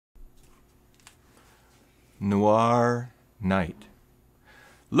Noir Night.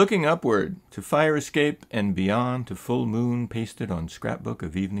 Looking upward to fire escape and beyond to full moon pasted on scrapbook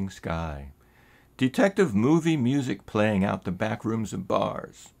of evening sky. Detective movie music playing out the back rooms of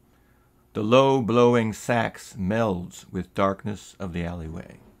bars. The low blowing sax melds with darkness of the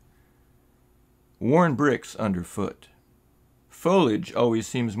alleyway. Worn bricks underfoot. Foliage always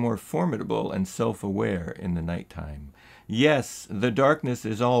seems more formidable and self-aware in the nighttime. Yes, the darkness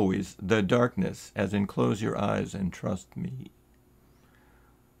is always the darkness, as in close your eyes and trust me.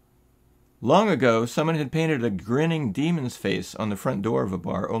 Long ago, someone had painted a grinning demon's face on the front door of a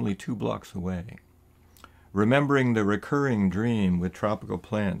bar only 2 blocks away, remembering the recurring dream with tropical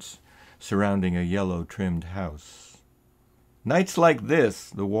plants surrounding a yellow-trimmed house. Nights like this,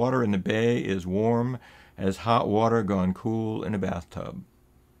 the water in the bay is warm as hot water gone cool in a bathtub.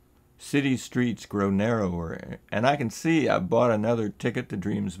 City streets grow narrower, and I can see I've bought another ticket to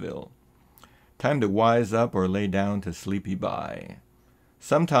Dreamsville. Time to wise up or lay down to sleepy bye.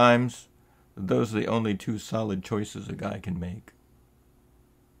 Sometimes those are the only 2 solid choices a guy can make.